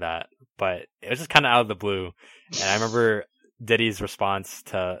connected that, but it was just kind of out of the blue. And I remember Diddy's response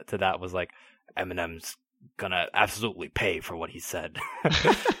to that was like, Eminem's gonna absolutely pay for what he said.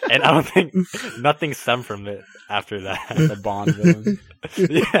 And I don't think nothing stemmed from it after that. The Bond villain.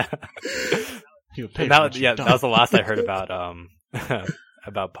 Yeah. He would pay That for was, what yeah, you've that done. was the last I heard about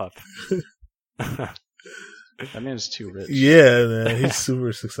about Puff. That man's too rich. yeah, man, he's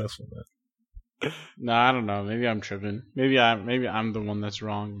super successful, man. No, I don't know. Maybe I'm tripping. Maybe I'm the one that's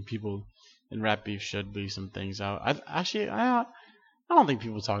wrong. People in rap beef should leave some things out. I don't think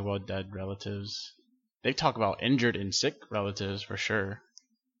people talk about dead relatives. They talk about injured and sick relatives for sure.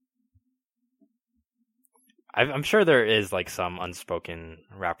 I'm sure there is like some unspoken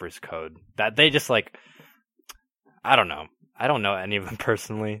rapper's code that they just like. I don't know. I don't know any of them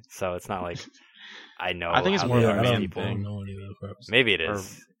personally, so it's not like I know. I think it's how more they of a are as man people. thing. know any of those rappers. Maybe it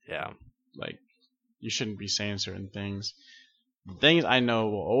is. Yeah. Like, you shouldn't be saying certain things. The things I know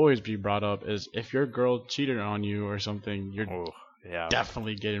will always be brought up is if your girl cheated on you or something, you're Oh, yeah.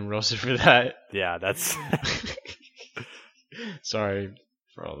 definitely getting roasted for that. Yeah, that's. Sorry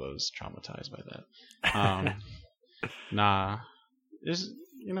for all those traumatized by that. Nah, it's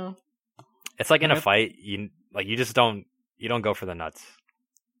It's like in a Yep. fight, you just don't go for the nuts.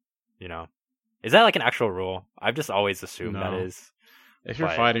 Is that like an actual rule? I've just always assumed that No. is. if you're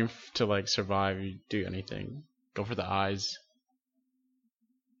But- fighting to like survive, you do anything. Go for the eyes.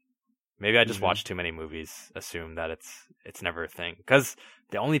 Maybe I just Mhm. watch too many movies, assume that it's never a thing. Because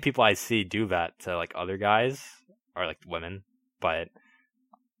the only people I see do that to like other guys are like women, but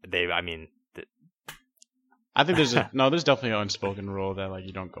I think there's there's definitely an unspoken rule that like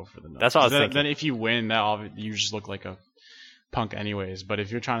you don't go for the nuts. That's what I was then, thinking. Then if you win, you just look like a punk anyways. But if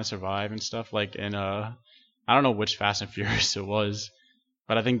you're trying to survive and stuff, like in I don't know which Fast and Furious it was,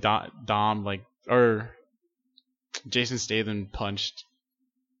 but I think Dom or Jason Statham punched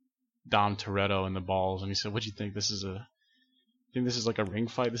Dom Toretto in the balls, and he said, "What do you think? This is like a ring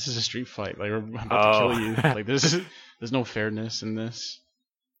fight? This is a street fight. Like I'm about to kill you. Like there's no fairness in this."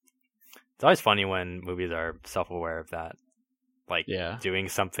 it's always funny when movies are self-aware of that, like Yeah. doing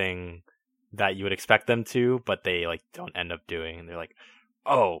something that you would expect them to, but they like don't end up doing. And they're like,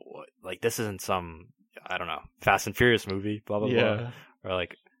 "Oh, like this isn't some I don't know Fast and Furious movie." Blah blah blah. Yeah. Or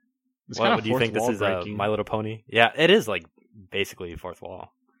like, It's what kinda do you think this fourth is? wall breaking. My Little Pony? Yeah, it is like basically fourth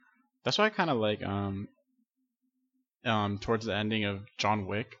wall. That's why I kind of like towards the ending of John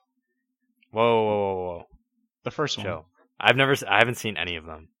Wick. Whoa. The first one. Joe. I haven't seen any of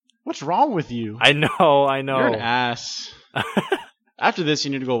them. What's wrong with you? I know. You're an ass. After this,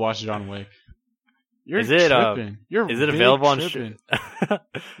 you need to go watch John Wick. You're tripping. Is it available on tripping.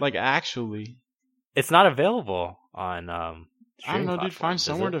 Like, actually. It's not available on I don't know, dude. Find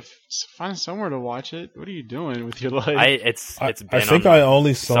somewhere to watch it. What are you doing with your life? I think I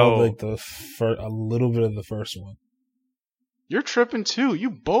only saw like a little bit of the first one. You're tripping too. You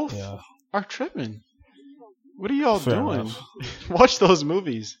both are tripping. What are y'all doing? Watch those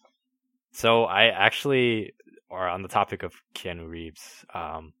movies. So I actually, or on the topic of Keanu Reeves.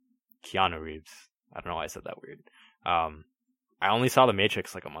 I don't know why I said that weird. I only saw The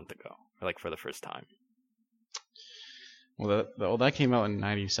Matrix like a month ago, or like for the first time. Well, that came out in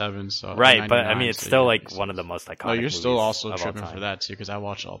 '97, so right. But I mean, it's still like one of the most iconic. No, you're still also tripping for that too, because I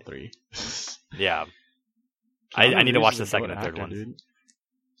watched all three. Yeah, I need to watch the second and third ones. Dude.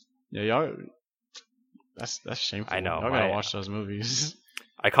 Yeah, y'all. That's shameful. I know. Y'all gotta watch those movies.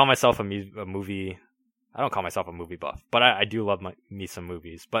 I call myself a movie. I don't call myself a movie buff, but I do love me some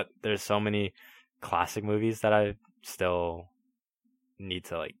movies. But there's so many classic movies that I still need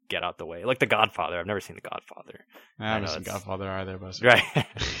to like get out the way. Like The Godfather. I've never seen The Godfather. I haven't seen Godfather either, but right.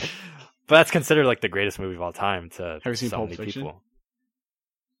 But that's considered like the greatest movie of all time to have you seen so Pulp many Fiction? people.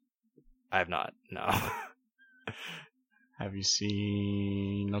 I have not. No. Have you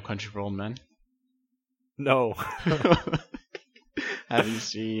seen No Country for Old Men? No. Have you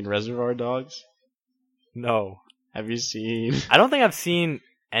seen Reservoir Dogs? No. Have you seen? I don't think I've seen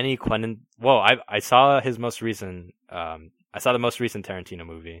any Quentin. Well, I saw his most recent. I saw the most recent Tarantino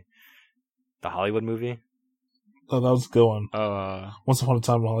movie, the Hollywood movie. Oh, that was a good one. Once Upon a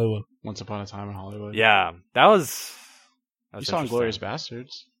Time in Hollywood. Once Upon a Time in Hollywood. Yeah, that was you saw Inglourious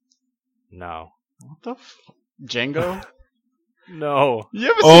Bastards? No. What the Django? No. You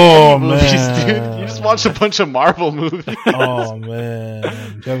haven't seen any movies, dude. You just watched a bunch of Marvel movies. Oh, man.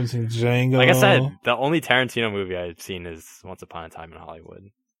 You haven't seen Django? Like I said, the only Tarantino movie I've seen is Once Upon a Time in Hollywood.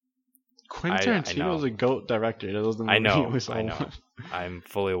 Quentin Tarantino is a GOAT director. That was the movie I know. want. I'm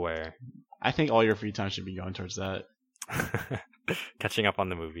fully aware. I think all your free time should be going towards that. Catching up on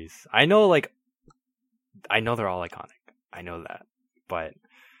the movies. I know they're all iconic. I know that. But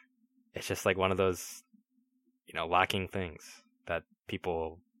it's just like one of those, lacking things that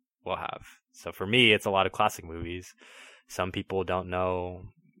people will have. So for me, it's a lot of classic movies. Some people don't know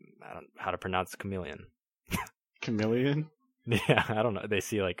how to pronounce chameleon. Chameleon? Yeah, I don't know. They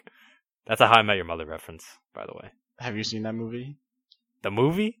see that's a How I Met Your Mother reference, by the way. Have you seen that movie? The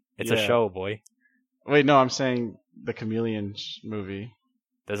movie? It's a show, boy. Wait, no, I'm saying the Chameleon movie.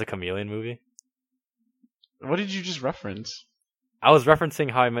 There's a Chameleon movie? What did you just reference? I was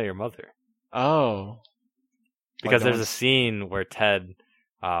referencing How I Met Your Mother. Oh. Because there's a scene where Ted,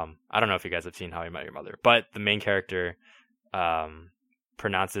 I don't know if you guys have seen How I Met Your Mother, but the main character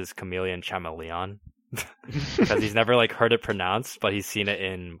pronounces chameleon chameleon because he's never heard it pronounced, but he's seen it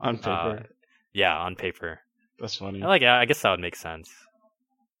in on paper. On paper. That's funny. I guess that would make sense.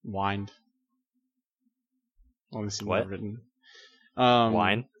 Wind. Only seen what written.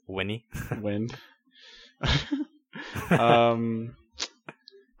 Wine. Winnie. Wind.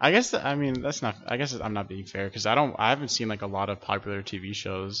 I guess that's not. I guess I'm not being fair because I haven't seen a lot of popular TV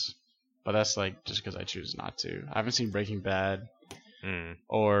shows, but that's just because I choose not to. I haven't seen Breaking Bad,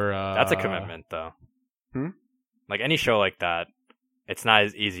 or that's a commitment though. Any show like that, it's not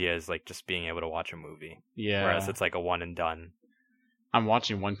as easy as just being able to watch a movie. Yeah. Whereas it's a one and done. I'm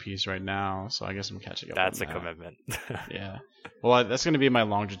watching One Piece right now, so I guess I'm catching up. That's a commitment. Yeah. Well, that's going to be my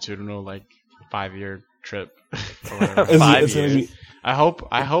longitudinal 5-year trip. Five years. I hope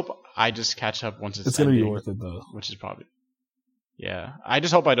I just catch up once it's going to be worth it though. Which is probably. Yeah. I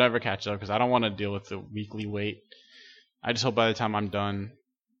just hope I don't ever catch up because I don't want to deal with the weekly wait. I just hope by the time I'm done,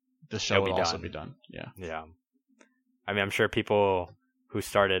 the show will also be done. Yeah. Yeah. I'm sure people who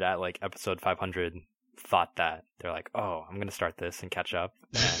started at episode 500 thought that. They're like, oh, I'm going to start this and catch up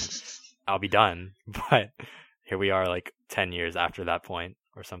and I'll be done. But here we are 10 years after that point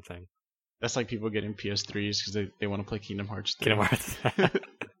or something. That's like people getting PS3s because they want to play Kingdom Hearts 3. Kingdom Hearts.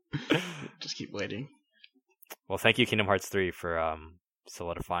 Just keep waiting. Well, thank you, Kingdom Hearts 3, for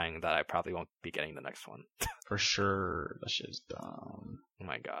solidifying that I probably won't be getting the next one. For sure. That shit's dumb. Oh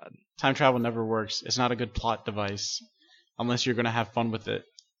my god. Time travel never works. It's not a good plot device unless you're going to have fun with it.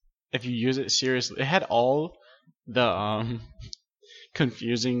 If you use it seriously. It had all the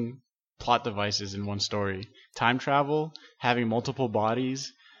confusing plot devices in one story. Time travel, having multiple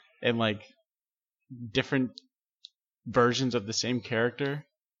bodies, and different versions of the same character.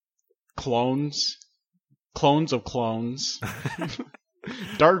 Clones of clones.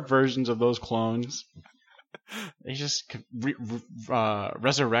 Dark versions of those clones. They just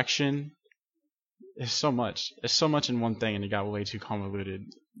resurrection. It's so much. It's so much in one thing, and it got way too convoluted.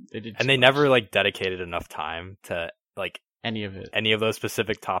 They never like dedicated enough time to like any of it, any of those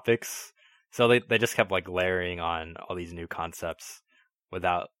specific topics. So they just kept like layering on all these new concepts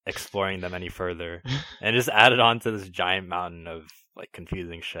without exploring them any further, and just added on to this giant mountain of like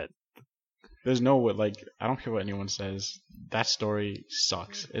confusing shit. There's no like, I don't care what anyone says. That story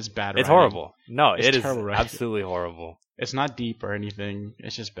sucks. It's bad. It's writing. horrible. No, It's it is terrible writing. absolutely horrible. It's not deep or anything.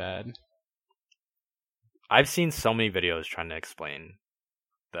 It's just bad. I've seen so many videos trying to explain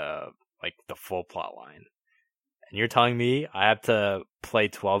the full plot line. And you're telling me I have to play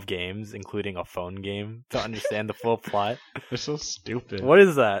 12 games, including a phone game, to understand the full plot? They're so stupid. What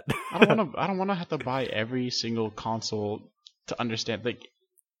is that? I don't want to have to buy every single console to understand. Like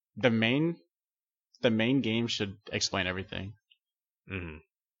the main game should explain everything. Mm-hmm.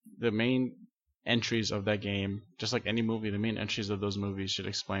 The main entries of that game, just like any movie, the main entries of those movies should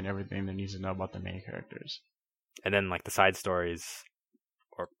explain everything there needs to know about the main characters. And then like the side stories,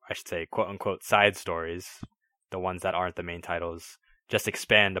 or I should say quote unquote side stories, the ones that aren't the main titles, just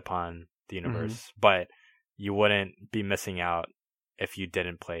expand upon the universe. Mm-hmm. But you wouldn't be missing out if you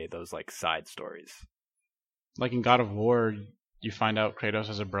didn't play those like side stories. Like in God of War, you find out Kratos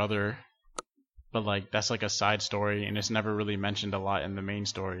has a brother, but like that's like a side story, and it's never really mentioned a lot in the main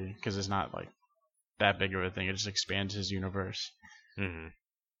story because it's not like that big of a thing. It just expands his universe. Mm-hmm.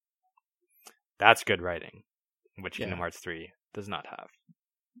 That's good writing, which Kingdom Hearts 3 does not have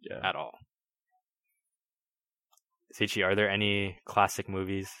at all. Sichi, are there any classic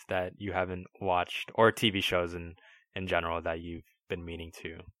movies that you haven't watched, or TV shows in general that you've been meaning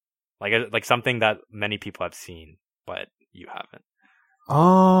to? Like something that many people have seen, but you haven't.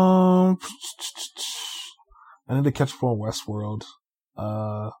 I need to catch up on Westworld.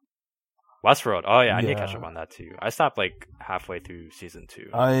 Westworld. Oh yeah, I need to catch up on that too. I stopped like halfway through season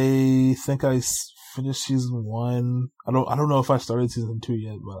 2. I think I finished season 1. I don't know if I started season 2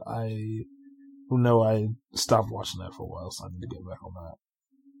 yet, but I stopped watching that for a while, so I need to get back on that.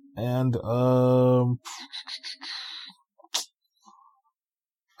 And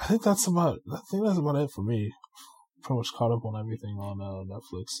I think that's about it for me. Pretty much caught up on everything on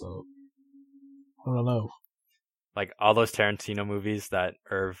Netflix, so I don't know. Like all those Tarantino movies that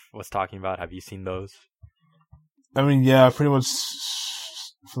Irv was talking about, have you seen those? I mean, yeah, pretty much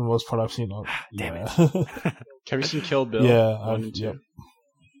for the most part I've seen them. Damn it. Have you seen Kill Bill? Yeah, 1 and 2? Yep.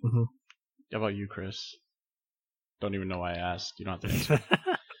 Mm-hmm. How about you, Chris? Don't even know why I asked. You don't have to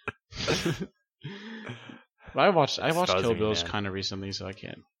answer. I watched Kill Bills kind of recently, so I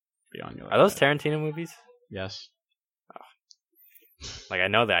can't be on you. Are those Tarantino movies? Yes. Oh. Like I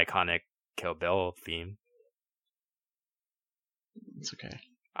know the iconic Kill Bill theme. It's okay.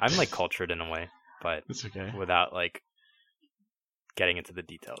 I'm like cultured in a way, but it's okay without like getting into the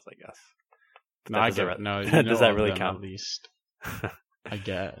details, I guess. But does that really count? At least, I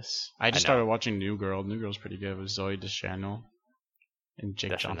guess. I just started watching New Girl. New Girl's pretty good with Zoe Deschanel and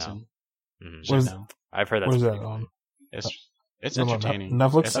Jake Johnson. Mm-hmm. I've heard where's that on? It's entertaining.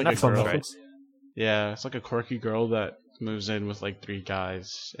 Netflix. It's like Netflix, a girl. Netflix. Yeah, it's like a quirky girl that moves in with like 3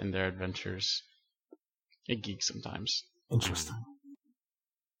 guys in their adventures. It geeks sometimes. Interesting.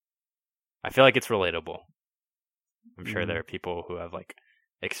 I feel like it's relatable. I'm sure there are people who have like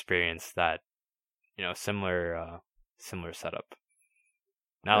experienced that, similar setup.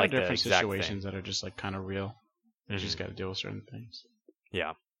 Not like different the exact situations thing. that are just like kind of real. You just got to deal with certain things.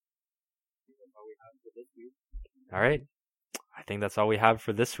 Yeah. All right. I think that's all we have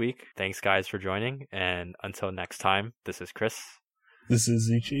for this week. Thanks, guys, for joining. And until next time, this is Chris. This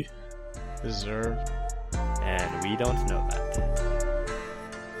is Zichi. This is Irv. And we don't know that.